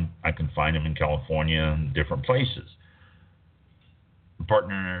online, I can find them in California and different places. A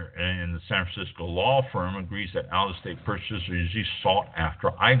partner in the San Francisco law firm agrees that out-of-state purchases are usually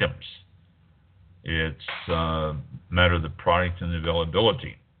sought-after items. It's a matter of the product and the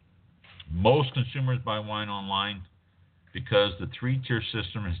availability. Most consumers buy wine online because the 3-tier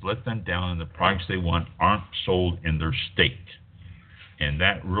system has let them down and the products they want aren't sold in their state. And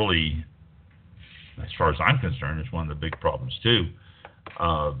that really, as far as I'm concerned, is one of the big problems too.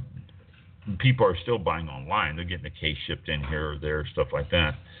 People are still buying online. They're getting a case shipped in here or there, stuff like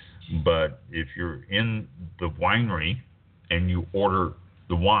that. But if you're in the winery and you order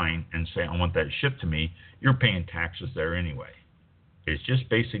the wine and say, I want that shipped to me, you're paying taxes there anyway. It's just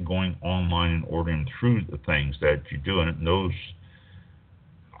basically going online and ordering through the things that you do. And those,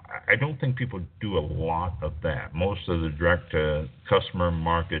 I don't think people do a lot of that. Most of the direct-to-customer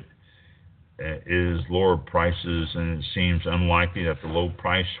market is lower prices, and it seems unlikely that the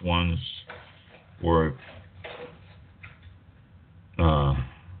low-price ones were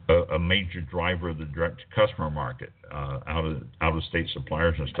a major driver of the direct-to-customer market, out-of-state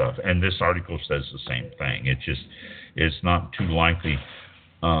suppliers and stuff. And this article says the same thing. It's not too likely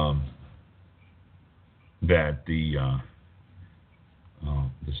that the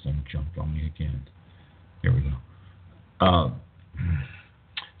this thing jumped on me again. Here we go.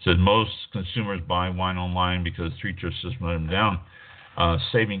 Says most consumers buy wine online because 3-tier system let them down.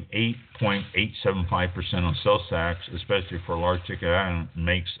 Saving 8.875% on sales tax, especially for a large ticket item,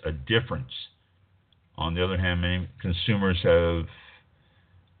 makes a difference. On the other hand, many consumers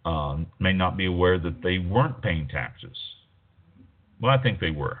may not be aware that they weren't paying taxes. Well, I think they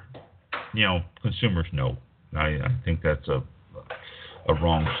were. Consumers know. I think that's a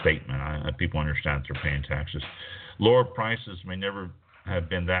wrong statement. People understand that they're paying taxes. Lower prices may never have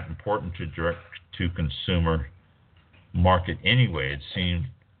been that important to direct-to-consumer market anyway. It seemed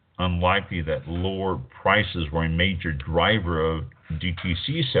unlikely that lower prices were a major driver of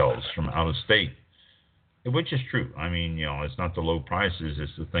DTC sales from out of state, which is true. I mean, it's not the low prices,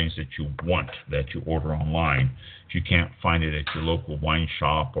 it's the things that you want that you order online. If you can't find it at your local wine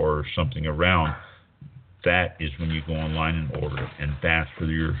shop or something around, that is when you go online and order it, and that's where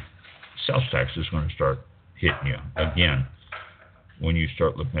your sales tax is going to start hitting you again when you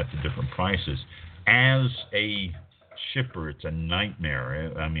start looking at the different prices. As a shipper, it's a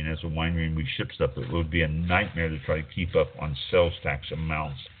nightmare. I mean, as a winery, we ship stuff. It would be a nightmare to try to keep up on sales tax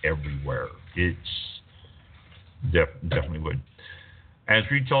amounts everywhere. It's definitely would. As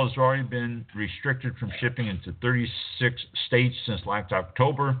retail has already been restricted from shipping into 36 states since last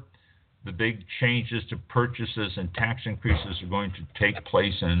October, the big changes to purchases and tax increases are going to take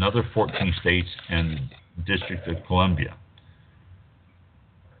place in another 14 states and the District of Columbia.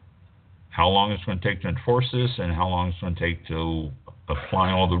 How long it's going to take to enforce this and how long it's going to take to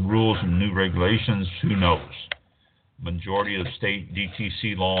apply all the rules and new regulations, who knows? Majority of state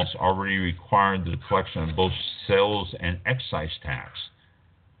DTC laws already require the collection of both sales and excise tax.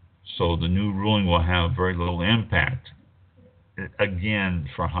 So the new ruling will have very little impact, again,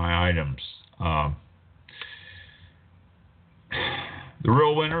 for high items. The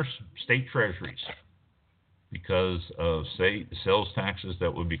real winners, state treasuries, because of sales taxes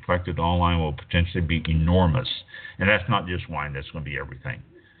that would be collected online will potentially be enormous. And that's not just wine, that's going to be everything.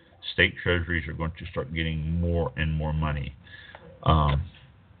 State treasuries are going to start getting more and more money.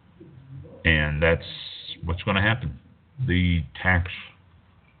 And that's what's going to happen. The tax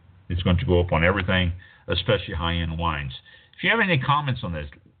is going to go up on everything, especially high-end wines. If you have any comments on this,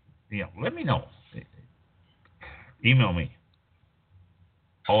 let me know. Email me.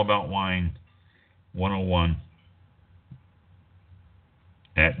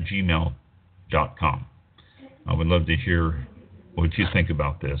 allaboutwine101@gmail.com. I would love to hear what you think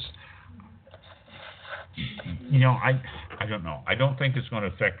about this. I don't know. I don't think it's going to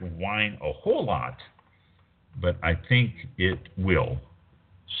affect wine a whole lot, but I think it will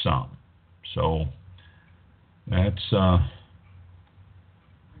some. So that's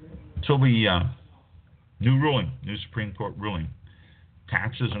new Supreme Court ruling.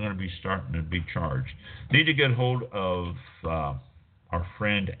 Taxes are going to be starting to be charged. Need to get hold of our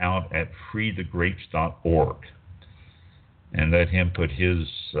friend out at freethegrapes.org and let him put his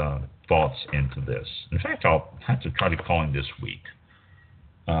thoughts into this. In fact, I'll have to try to call him this week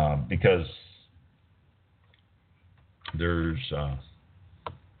because there's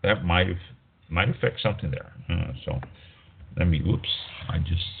that might affect something there. So I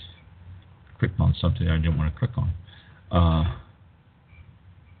just clicked on something I didn't want to click on.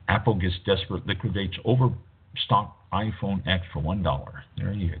 Apple gets desperate, liquidates overstocked iPhone X for $1.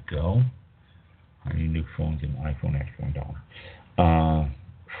 There you go. I need a new phone, get an iPhone X for $1.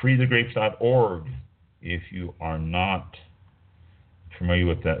 Freethegrapes.org. If you are not familiar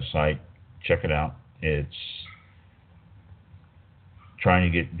with that site, check it out. It's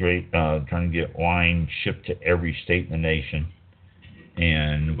trying to get wine shipped to every state in the nation,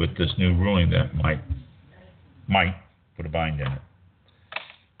 and with this new ruling, that might put a bind in it.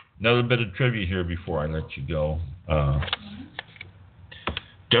 Another bit of trivia here before I let you go.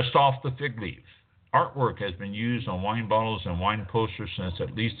 Just off the fig leaf. Artwork has been used on wine bottles and wine posters since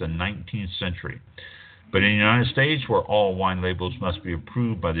at least the 19th century. But in the United States, where all wine labels must be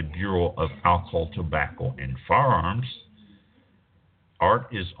approved by the Bureau of Alcohol, Tobacco, and Firearms, art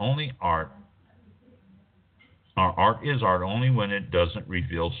is art only when it doesn't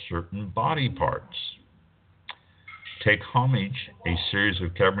reveal certain body parts. Take Homage, a series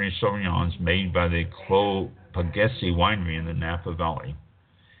of Cabernet Sauvignons made by the Clos Pegasi winery in the Napa Valley.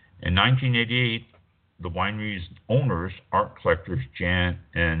 In 1988, the winery's owners, art collectors Jan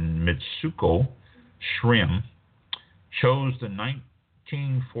and Mitsuko Shrim, chose the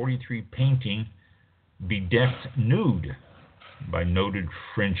 1943 painting Bedecked Nude by noted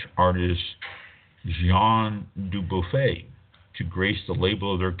French artist Jean Dubuffet to grace the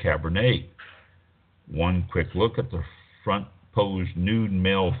label of their Cabernet. One quick look at the front posed nude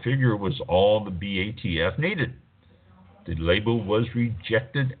male figure was all the BATF needed. The label was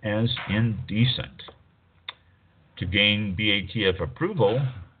rejected as indecent. To gain BATF approval,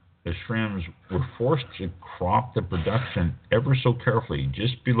 the Shrims were forced to crop the production ever so carefully,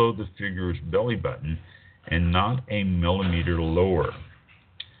 just below the figure's belly button and not a millimeter lower.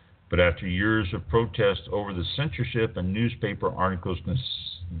 But after years of protest over the censorship and newspaper articles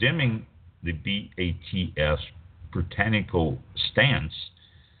condemning the BATF's puritanical stance,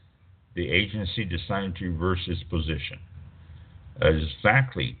 the agency decided to reverse its position.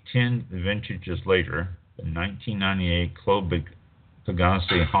 Exactly 10 vintages later, the 1998 Clos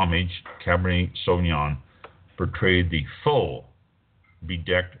Pegasi Homage Cabernet Sauvignon portrayed the full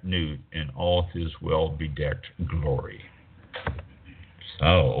bedecked nude in all his well-bedecked glory.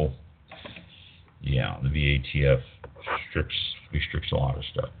 So, yeah, the BATF restricts a lot of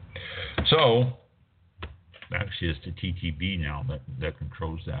stuff. So, actually it's the TTB now that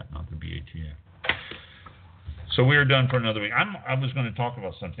controls that, not the BATF. So we are done for another week. I was going to talk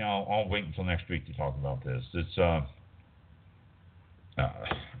about something. I'll wait until next week to talk about this.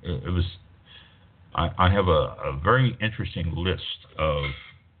 I have a very interesting list of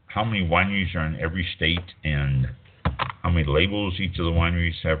how many wineries are in every state and how many labels each of the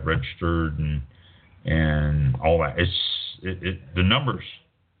wineries have registered and all that. The numbers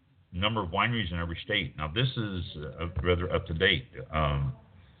number of wineries in every state. Now, this is rather up to date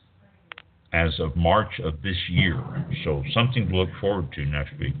as of March of this year. So something to look forward to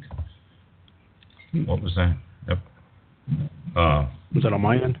next week. What was that? Yep. Was that on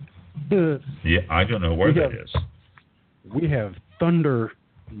my end? Yeah, I don't know where that is. We have thunder,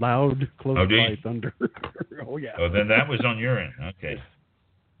 loud, close by thunder. Oh, yeah. Oh, then that was on your end. Okay.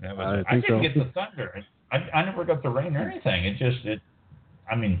 That was, I didn't get the thunder. I never got the rain or anything.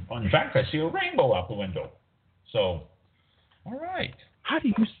 In fact, I see a rainbow out the window. So, all right. How do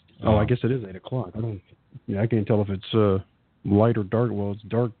you? Oh, I guess it is 8 o'clock. I can't tell if it's light or dark. Well, it's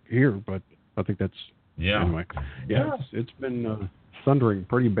dark here, but I think that's. Yeah. Anyway, yeah. It's been thundering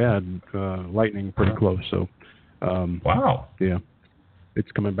pretty bad, lightning pretty close. So. Wow. Yeah.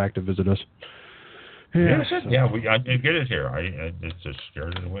 It's coming back to visit us. Yeah, I didn't get it here. I just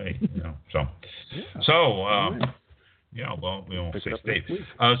scared it away. We'll stay safe.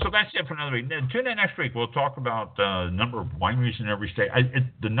 So that's it for another week. Tune in next week. We'll talk about the number of wineries in every state.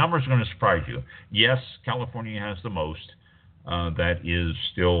 The numbers are going to surprise you. Yes, California has the most. That is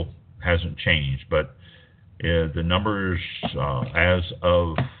still hasn't changed, but the numbers as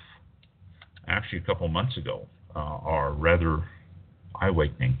of actually a couple months ago are rather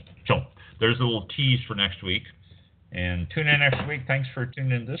eye-awakening. So there's a little tease for next week. And tune in next week. Thanks for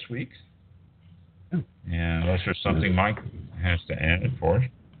tuning in this week. And unless there's something Mike has to add for us.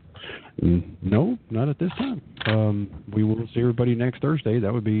 No, not at this time. We will see everybody next Thursday.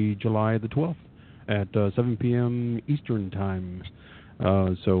 That would be July the 12th at 7 p.m. Eastern Time.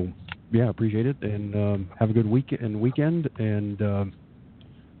 Appreciate it. And have a good weekend. And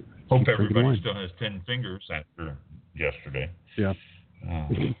hope everybody still has 10 fingers after yesterday. Yeah.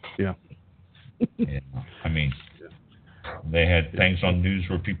 Yeah. They had things on news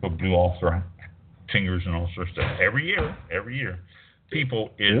where people blew off their fingers and all sorts of stuff. Every year.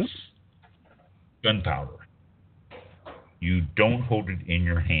 People, it's gunpowder. You don't hold it in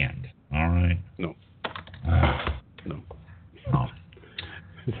your hand. All right? No. No.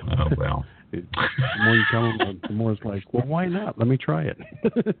 Oh, well. The more you tell them, the more it's like, well, why not? Let me try it.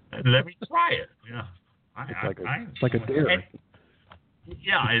 Let me try it. Yeah. It's like a dare.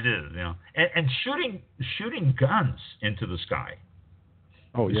 Yeah, it is. Yeah, and shooting guns into the sky.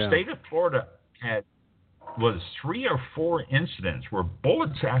 Oh yeah. The state of Florida had 3 or 4 incidents where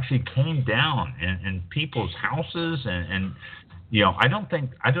bullets actually came down in people's houses, and I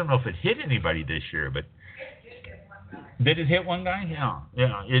don't know if it hit anybody this year, but did it hit one guy? Yeah,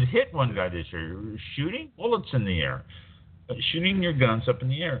 it hit one guy this year. Shooting bullets in the air, shooting your guns up in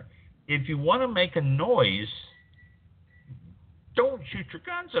the air. If you want to make a noise, don't shoot your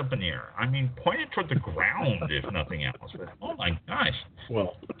guns up in the air. Point it toward the ground, if nothing else. But, oh, my gosh.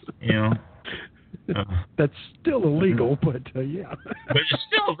 Well, that's still illegal, but yeah. But it's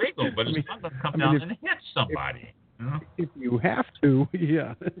still illegal, but it's not going to come down and hit somebody. If you have to,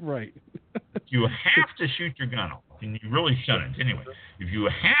 yeah, right. You have to shoot your gun off, and you really shouldn't. Anyway, if you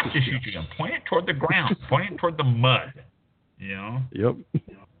have to shoot your gun, point it toward the ground. Point it toward the mud. Yep.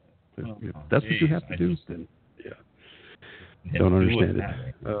 If that's what you have to do, then yeah. Don't understand it.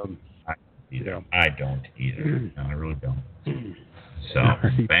 I don't either. No, I really don't. So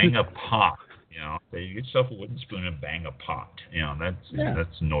bang a pot. You get yourself a wooden spoon and bang a pot.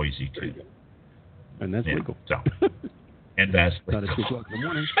 That's noisy too. And that's legal. So, and that's not at 2 o'clock in the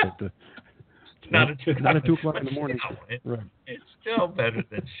morning. But, not at 2 o'clock in the morning. It's still better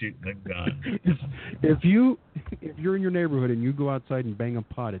than shooting a gun. If you're in your neighborhood and you go outside and bang a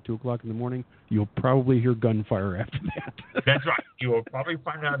pot at 2 o'clock in the morning, you'll probably hear gunfire after that. That's right. You will probably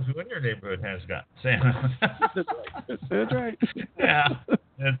find out who in your neighborhood has guns. That's right. Yeah,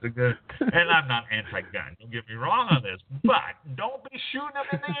 that's a good. And I'm not anti-gun. Don't get me wrong on this, but don't be shooting them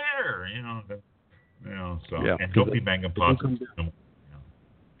in the air. And don't be banging pots.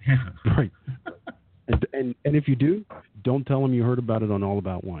 Right. And if you do, don't tell them you heard about it on All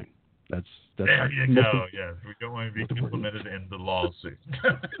About Wine. That's there you go. Yes, we don't want to be implemented in the lawsuit.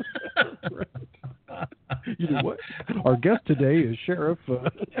 You know what? Our guest today is Sheriff.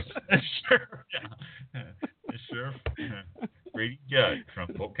 Sheriff Grady Judd from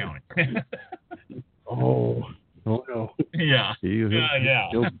Polk County. Oh no. Yeah. He'll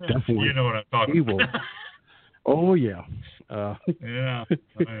definitely. You know what I'm talking about. Oh yeah. Yeah.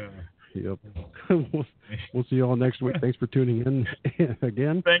 Yep. We'll see you all next week. Thanks for tuning in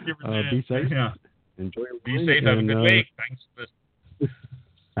again. Thank you for tuning in. Be safe. Yeah. Enjoy your Be safe. Have a good week. Thanks for this.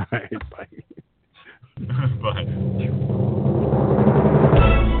 All right. Bye. Bye.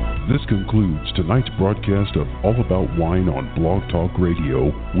 This concludes tonight's broadcast of All About Wine on Blog Talk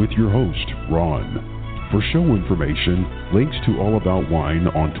Radio with your host, Ron. For show information, links to All About Wine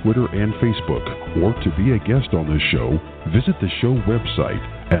on Twitter and Facebook, or to be a guest on this show, visit the show website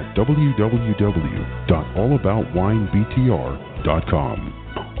at www.allaboutwinebtr.com.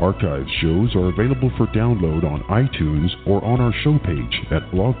 Archive shows are available for download on iTunes or on our show page at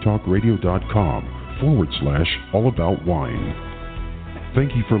blogtalkradio.com/allaboutwine.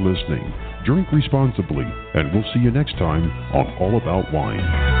 Thank you for listening. Drink responsibly, and we'll see you next time on All About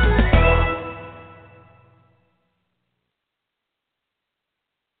Wine.